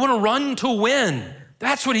line. You want to run to win.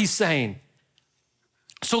 That's what he's saying.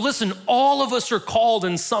 So listen, all of us are called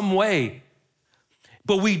in some way,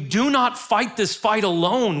 but we do not fight this fight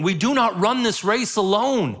alone. We do not run this race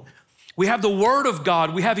alone. We have the Word of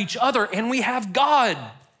God, we have each other, and we have God.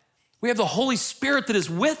 We have the Holy Spirit that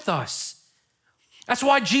is with us. That's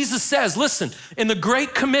why Jesus says, listen, in the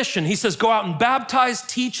Great Commission, he says, go out and baptize,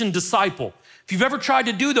 teach, and disciple. If you've ever tried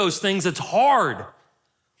to do those things, it's hard.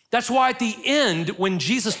 That's why at the end, when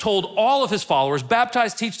Jesus told all of his followers,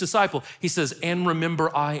 baptize, teach, disciple, he says, and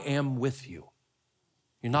remember, I am with you.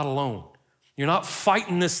 You're not alone. You're not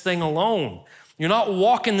fighting this thing alone. You're not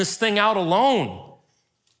walking this thing out alone.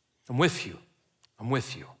 I'm with you. I'm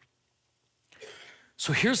with you.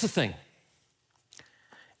 So here's the thing.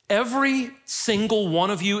 Every single one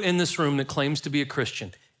of you in this room that claims to be a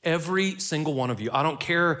Christian, every single one of you. I don't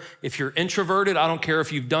care if you're introverted. I don't care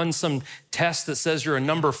if you've done some test that says you're a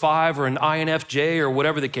number 5 or an INFJ or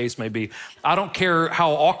whatever the case may be. I don't care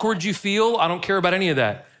how awkward you feel. I don't care about any of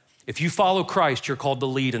that. If you follow Christ, you're called to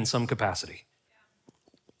lead in some capacity.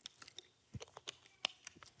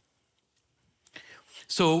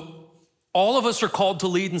 So all of us are called to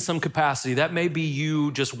lead in some capacity. That may be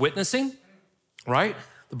you just witnessing, right?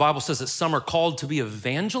 The Bible says that some are called to be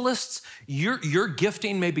evangelists. Your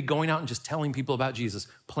gifting may be going out and just telling people about Jesus,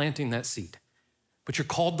 planting that seed. But you're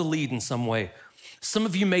called to lead in some way. Some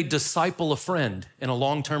of you may disciple a friend in a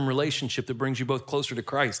long-term relationship that brings you both closer to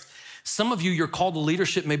Christ. Some of you, you're called to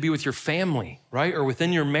leadership maybe with your family, right? Or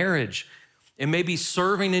within your marriage. It may be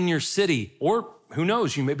serving in your city, or who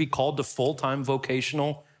knows, you may be called to full-time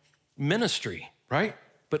vocational ministry, right?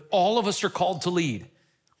 But all of us are called to lead.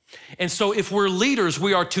 And so if we're leaders,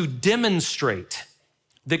 we are to demonstrate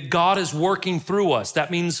that God is working through us.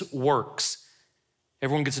 That means works.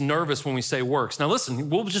 Everyone gets nervous when we say works. Now listen,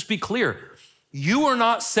 we'll just be clear. You are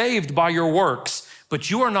not saved by your works, but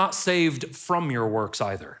you are not saved from your works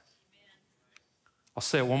either. I'll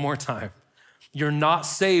say it one more time. You're not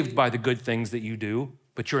saved by the good things that you do,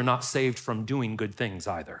 but you're not saved from doing good things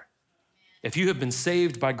either. If you have been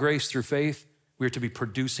saved by grace through faith, we are to be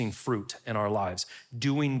producing fruit in our lives,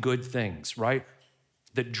 doing good things, right?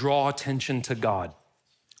 That draw attention to God.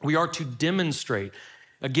 We are to demonstrate.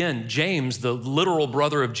 Again, James, the literal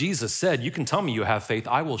brother of Jesus, said, you can tell me you have faith.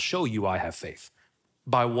 I will show you I have faith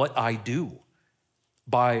by what I do,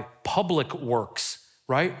 by public works,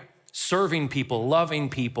 right? Serving people, loving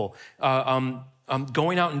people,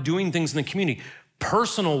 going out and doing things in the community,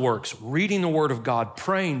 personal works, reading the word of God,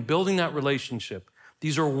 praying, building that relationship.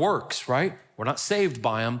 These are works, right? We're not saved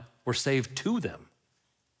by them, we're saved to them.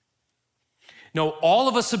 No, all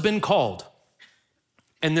of us have been called,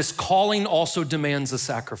 and this calling also demands a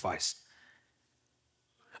sacrifice.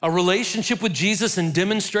 A relationship with Jesus and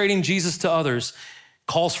demonstrating Jesus to others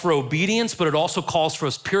calls for obedience, but it also calls for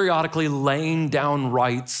us periodically laying down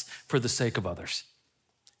rights for the sake of others.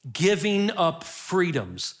 Giving up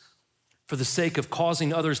freedoms for the sake of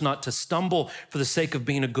causing others not to stumble, for the sake of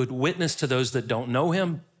being a good witness to those that don't know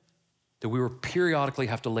him, that we will periodically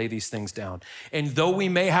have to lay these things down. And though we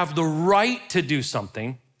may have the right to do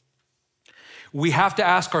something, we have to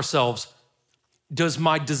ask ourselves, does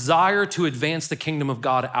my desire to advance the kingdom of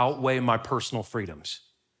God outweigh my personal freedoms?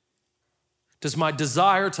 Does my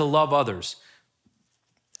desire to love others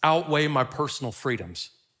outweigh my personal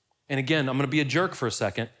freedoms? And again, I'm gonna be a jerk for a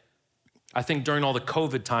second. I think during all the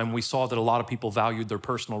COVID time, we saw that a lot of people valued their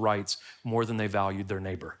personal rights more than they valued their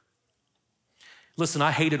neighbor. Listen,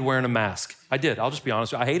 I hated wearing a mask. I did, I'll just be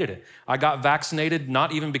honest, I hated it. I got vaccinated,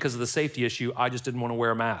 not even because of the safety issue, I just didn't wanna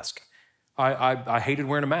wear a mask. I hated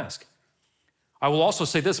wearing a mask. I will also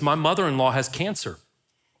say this, my mother-in-law has cancer.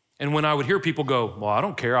 And when I would hear people go, well, I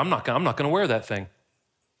don't care, I'm not gonna wear that thing.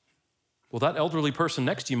 Well, that elderly person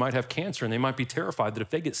next to you might have cancer and they might be terrified that if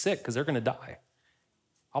they get sick, because they're gonna die,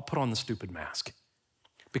 I'll put on the stupid mask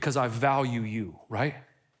because I value you, right?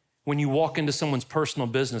 When you walk into someone's personal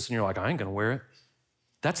business and you're like, I ain't gonna wear it,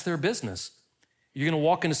 that's their business. You're gonna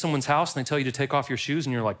walk into someone's house and they tell you to take off your shoes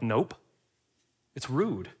and you're like, nope. It's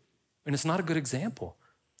rude and it's not a good example.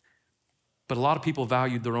 But a lot of people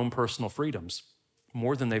valued their own personal freedoms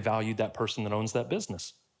more than they valued that person that owns that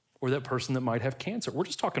business or that person that might have cancer. We're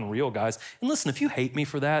just talking real, guys. And listen, if you hate me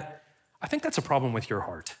for that, I think that's a problem with your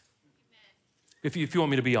heart. If you want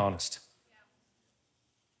me to be honest.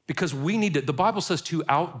 Because we need to, the Bible says to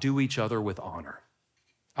outdo each other with honor.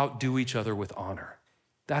 Outdo each other with honor.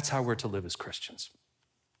 That's how we're to live as Christians.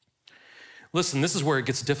 Listen, this is where it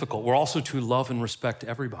gets difficult. We're also to love and respect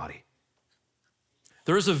everybody.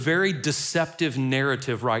 There is a very deceptive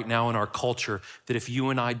narrative right now in our culture that if you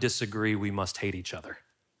and I disagree, we must hate each other.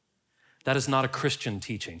 That is not a Christian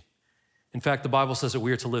teaching. In fact, the Bible says that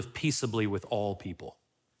we are to live peaceably with all people.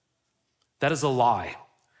 That is a lie.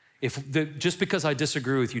 Just because I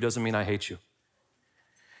disagree with you doesn't mean I hate you.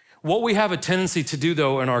 What we have a tendency to do,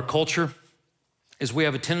 though, in our culture is we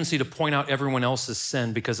have a tendency to point out everyone else's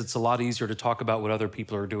sin because it's a lot easier to talk about what other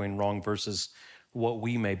people are doing wrong versus what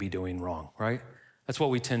we may be doing wrong, right? That's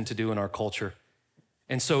what we tend to do in our culture.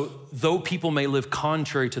 And so, though people may live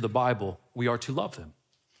contrary to the Bible, we are to love them.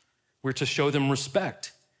 We're to show them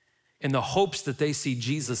respect in the hopes that they see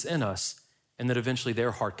Jesus in us and that eventually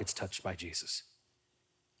their heart gets touched by Jesus.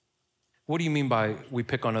 What do you mean by we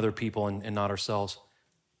pick on other people and not ourselves?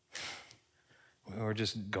 We're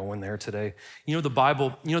just going there today. The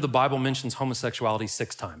Bible mentions homosexuality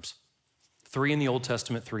 6 times. 3 in the Old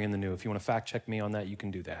Testament, 3 in the New. If you want to fact check me on that, you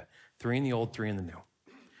can do that. 3 in the Old, 3 in the New.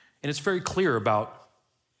 And it's very clear about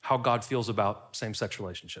how God feels about same-sex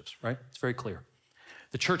relationships, right? It's very clear.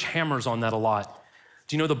 The church hammers on that a lot.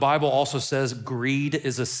 Do you know the Bible also says greed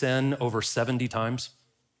is a sin over 70 times?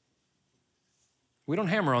 We don't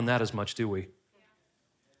hammer on that as much, do we?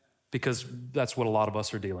 Because that's what a lot of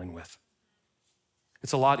us are dealing with.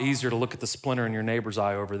 It's a lot easier to look at the splinter in your neighbor's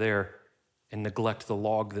eye over there and neglect the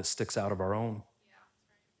log that sticks out of our own.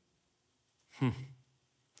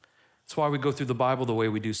 That's why we go through the Bible the way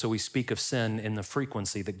we do, so we speak of sin in the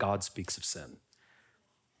frequency that God speaks of sin.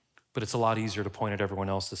 But it's a lot easier to point at everyone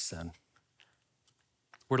else's sin.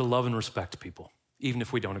 We're to love and respect people, even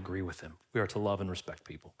if we don't agree with them. We are to love and respect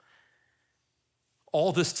people.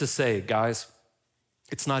 All this to say, guys,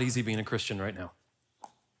 it's not easy being a Christian right now.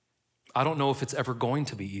 I don't know if it's ever going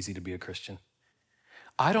to be easy to be a Christian.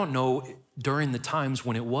 I don't know, during the times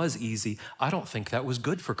when it was easy, I don't think that was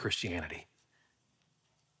good for Christianity.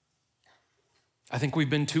 I think we've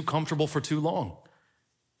been too comfortable for too long.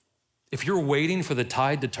 If you're waiting for the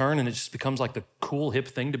tide to turn and it just becomes like the cool, hip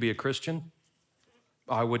thing to be a Christian,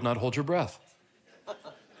 I would not hold your breath.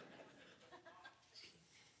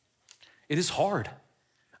 It is hard.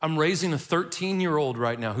 I'm raising a 13-year-old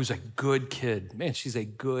right now who's a good kid. Man, she's a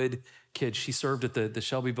good kid. She served at the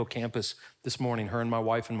Shelbyville campus this morning, her and my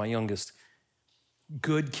wife and my youngest.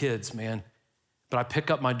 Good kids, man. But I pick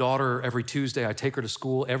up my daughter every Tuesday. I take her to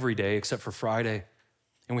school every day except for Friday.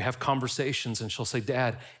 And we have conversations and she'll say,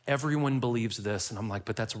 Dad, everyone believes this. And I'm like,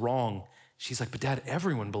 but that's wrong. She's like, but Dad,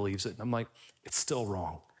 everyone believes it. And I'm like, it's still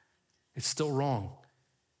wrong. It's still wrong.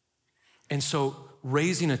 And so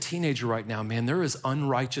raising a teenager right now, man, there is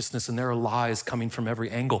unrighteousness and there are lies coming from every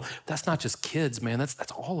angle. That's not just kids, man.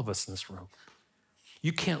 That's all of us in this room.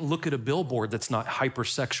 You can't look at a billboard that's not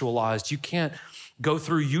hypersexualized. You can't go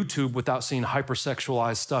through YouTube without seeing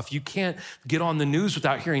hypersexualized stuff. You can't get on the news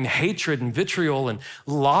without hearing hatred and vitriol and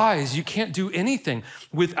lies. You can't do anything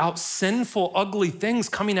without sinful, ugly things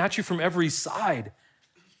coming at you from every side.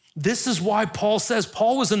 This is why Paul says,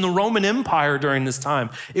 Paul was in the Roman Empire during this time.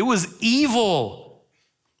 It was evil.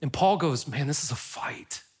 And Paul goes, man, this is a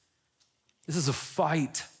fight. This is a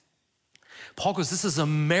fight. Paul goes, this is a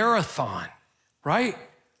marathon, right?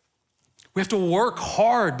 We have to work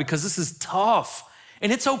hard because this is tough.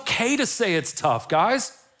 And it's okay to say it's tough,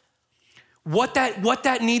 guys. What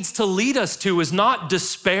that needs to lead us to is not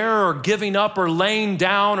despair or giving up or laying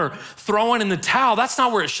down or throwing in the towel. That's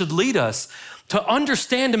not where it should lead us. To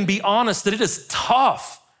understand and be honest that it is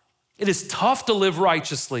tough. It is tough to live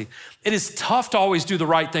righteously. It is tough to always do the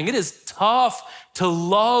right thing. It is tough to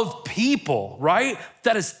love people, right?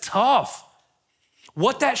 That is tough.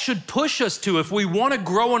 What that should push us to, if we want to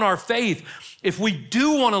grow in our faith, if we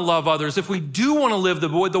do want to love others, if we do want to live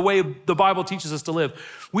the way the Bible teaches us to live,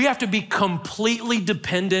 we have to be completely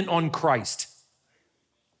dependent on Christ.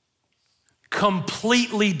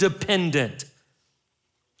 Completely dependent.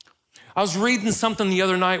 I was reading something the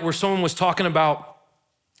other night where someone was talking about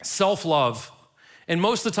self-love. And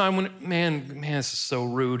most of the time man, this is so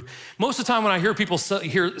rude. Most of the time when I hear people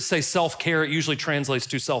say self-care, it usually translates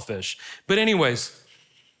to selfish. But anyways,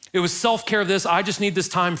 it was self-care of this, I just need this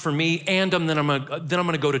time for me, and then I'm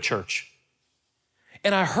gonna go to church.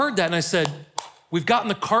 And I heard that and I said, we've gotten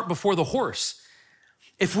the cart before the horse.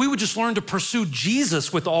 If we would just learn to pursue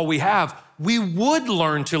Jesus with all we have, we would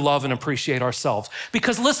learn to love and appreciate ourselves.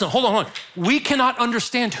 Because listen, hold on. We cannot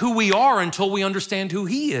understand who we are until we understand who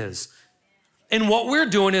He is. And what we're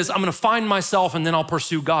doing is, I'm gonna find myself and then I'll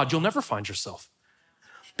pursue God. You'll never find yourself.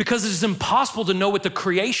 Because it is impossible to know what the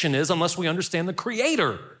creation is unless we understand the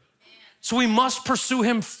Creator. So we must pursue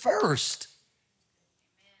Him first.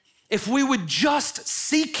 If we would just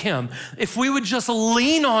seek Him, if we would just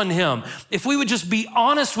lean on Him, if we would just be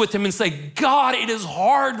honest with Him and say, God, it is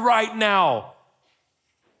hard right now.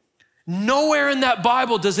 Nowhere in that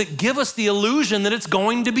Bible does it give us the illusion that it's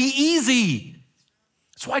going to be easy.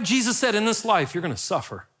 That's why Jesus said, in this life, you're gonna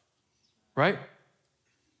suffer, right?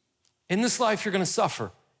 In this life, you're gonna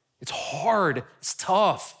suffer. It's hard, it's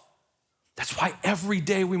tough. That's why every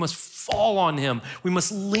day we must fall on Him. We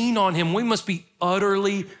must lean on Him. We must be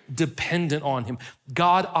utterly dependent on Him.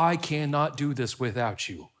 God, I cannot do this without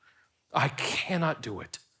You. I cannot do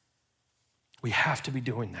it. We have to be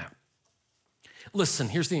doing that. Listen,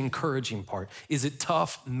 here's the encouraging part. Is it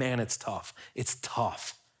tough? Man, it's tough. It's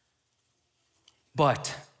tough.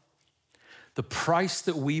 But the price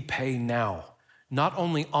that we pay now not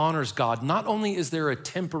only honors God, not only is there a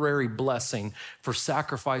temporary blessing for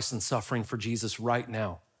sacrifice and suffering for Jesus right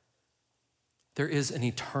now, there is an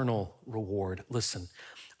eternal reward. Listen,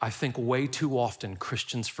 I think way too often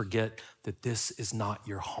Christians forget that this is not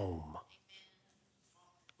your home.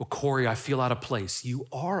 Well, Corey, I feel out of place. You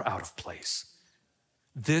are out of place.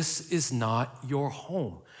 This is not your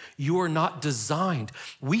home. You are not designed.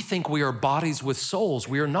 We think we are bodies with souls.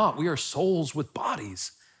 We are not. We are souls with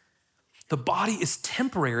bodies. The body is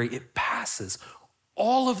temporary. It passes.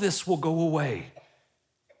 All of this will go away.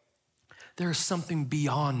 There is something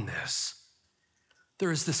beyond this.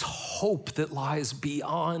 There is this hope that lies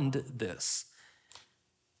beyond this.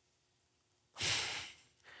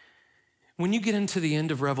 When you get into the end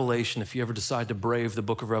of Revelation, if you ever decide to brave the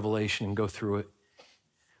book of Revelation and go through it,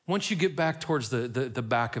 once you get back towards the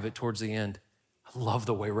back of it, towards the end, I love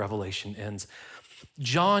the way Revelation ends.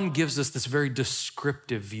 John gives us this very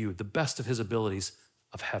descriptive view, the best of his abilities,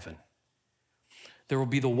 of heaven. There will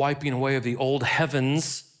be the wiping away of the old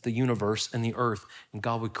heavens the universe and the earth, and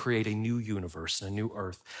God would create a new universe and a new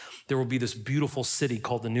earth. There will be this beautiful city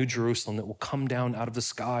called the New Jerusalem that will come down out of the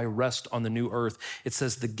sky, rest on the new earth. It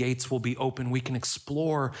says the gates will be open. We can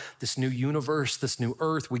explore this new universe, this new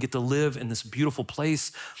earth. We get to live in this beautiful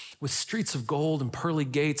place with streets of gold and pearly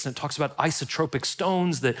gates. And it talks about isotropic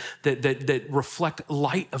stones that reflect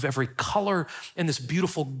light of every color and this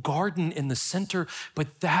beautiful garden in the center.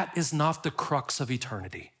 But that is not the crux of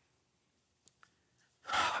eternity.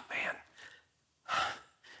 Oh, man.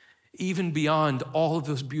 Even beyond all of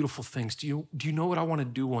those beautiful things, do you know what I want to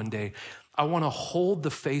do one day? I want to hold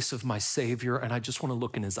the face of my Savior and I just want to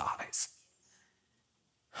look in his eyes.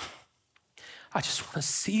 I just want to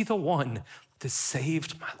see the one that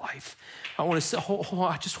saved my life. I want to say,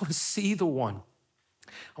 I just want to see the one.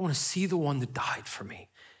 I want to see the one that died for me.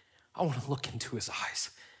 I want to look into his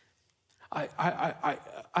eyes. I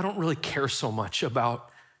don't really care so much about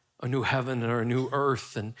a new heaven or a new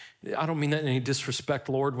earth. And I don't mean that in any disrespect,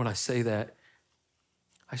 Lord, when I say that.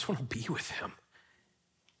 I just want to be with him.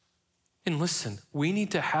 And listen, we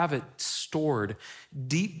need to have it stored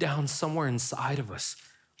deep down somewhere inside of us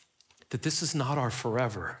that this is not our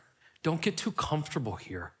forever. Don't get too comfortable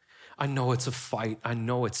here. I know it's a fight. I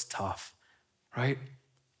know it's tough, right?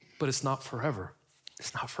 But it's not forever.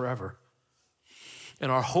 It's not forever.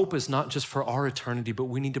 And our hope is not just for our eternity, but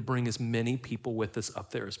we need to bring as many people with us up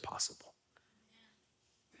there as possible.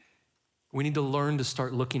 We need to learn to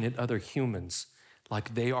start looking at other humans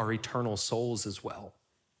like they are eternal souls as well.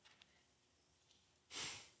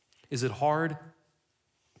 Is it hard?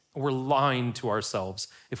 We're lying to ourselves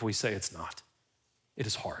if we say it's not. It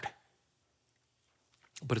is hard.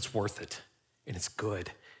 But it's worth it, and it's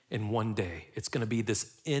good. And one day, it's gonna be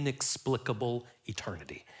this inexplicable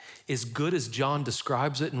eternity. As good as John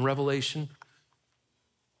describes it in Revelation,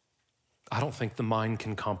 I don't think the mind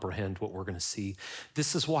can comprehend what we're gonna see.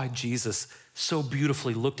 This is why Jesus so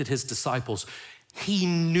beautifully looked at his disciples. He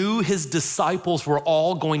knew his disciples were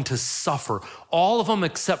all going to suffer. All of them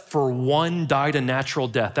except for one died a natural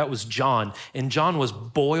death. That was John. And John was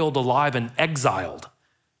boiled alive and exiled.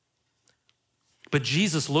 But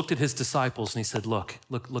Jesus looked at his disciples and he said, look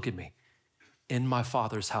at me. In my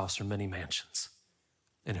Father's house are many mansions.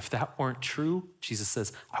 And if that weren't true, Jesus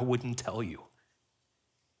says, I wouldn't tell you.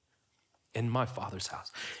 In my Father's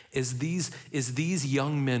house. As these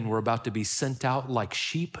young men were about to be sent out like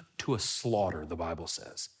sheep to a slaughter, the Bible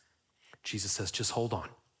says. Jesus says, just hold on.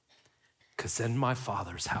 Because in my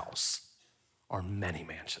Father's house are many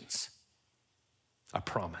mansions. I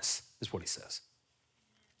promise, is what he says.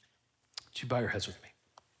 Would you bow your heads with me?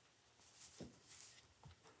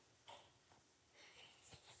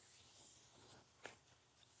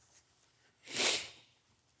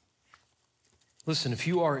 Listen, if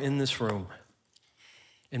you are in this room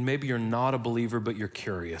and maybe you're not a believer, but you're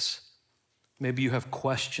curious, maybe you have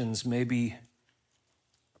questions, maybe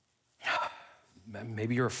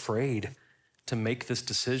you're afraid to make this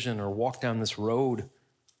decision or walk down this road.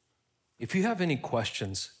 If you have any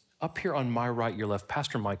questions, up here on my right, your left,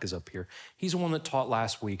 Pastor Mike is up here. He's the one that taught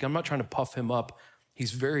last week. I'm not trying to puff him up.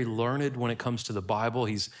 He's very learned when it comes to the Bible.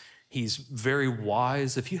 He's very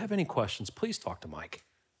wise. If you have any questions, please talk to Mike.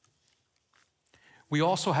 We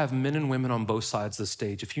also have men and women on both sides of the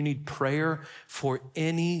stage. If you need prayer for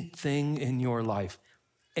anything in your life,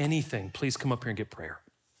 anything, please come up here and get prayer.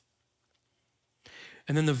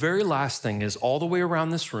 And then the very last thing is all the way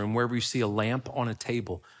around this room, wherever you see a lamp on a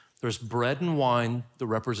table, there's bread and wine that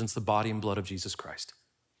represents the body and blood of Jesus Christ.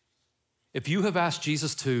 If you have asked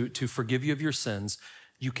Jesus to forgive you of your sins,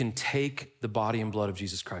 you can take the body and blood of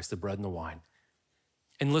Jesus Christ, the bread and the wine.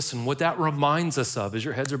 And listen, what that reminds us of, as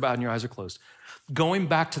your heads are bowed and your eyes are closed, going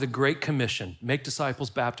back to the Great Commission, make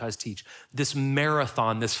disciples, baptize, teach, this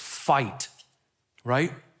marathon, this fight,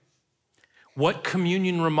 right? What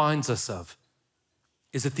communion reminds us of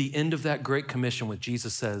is at the end of that Great Commission what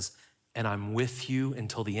Jesus says, and I'm with you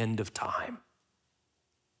until the end of time.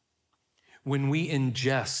 When we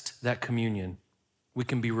ingest that communion, we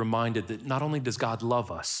can be reminded that not only does God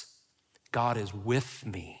love us, God is with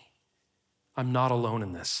me. I'm not alone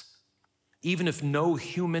in this. Even if no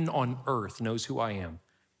human on earth knows who I am,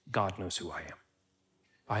 God knows who I am.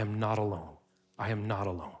 I am not alone. I am not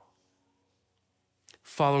alone.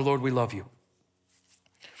 Father, Lord, we love you.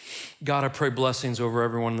 God, I pray blessings over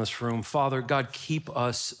everyone in this room. Father, God, keep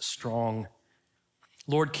us strong.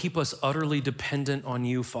 Lord, keep us utterly dependent on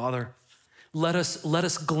you, Father. Let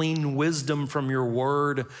us glean wisdom from your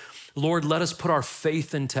word. Lord, let us put our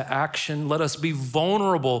faith into action. Let us be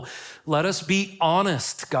vulnerable. Let us be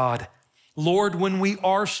honest, God. Lord, when we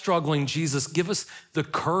are struggling, Jesus, give us the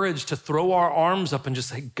courage to throw our arms up and just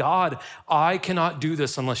say, God, I cannot do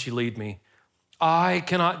this unless you lead me. I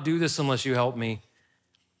cannot do this unless you help me.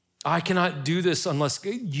 I cannot do this unless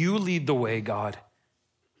you lead the way, God.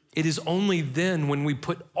 It is only then when we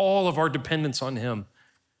put all of our dependence on him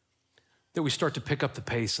that we start to pick up the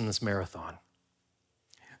pace in this marathon,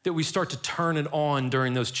 that we start to turn it on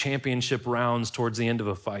during those championship rounds towards the end of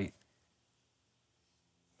a fight.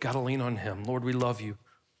 Got to lean on him. Lord, we love you.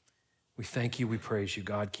 We thank you. We praise you,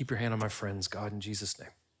 God. Keep your hand on my friends, God, in Jesus' name.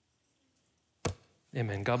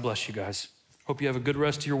 Amen. God bless you guys. Hope you have a good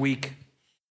rest of your week.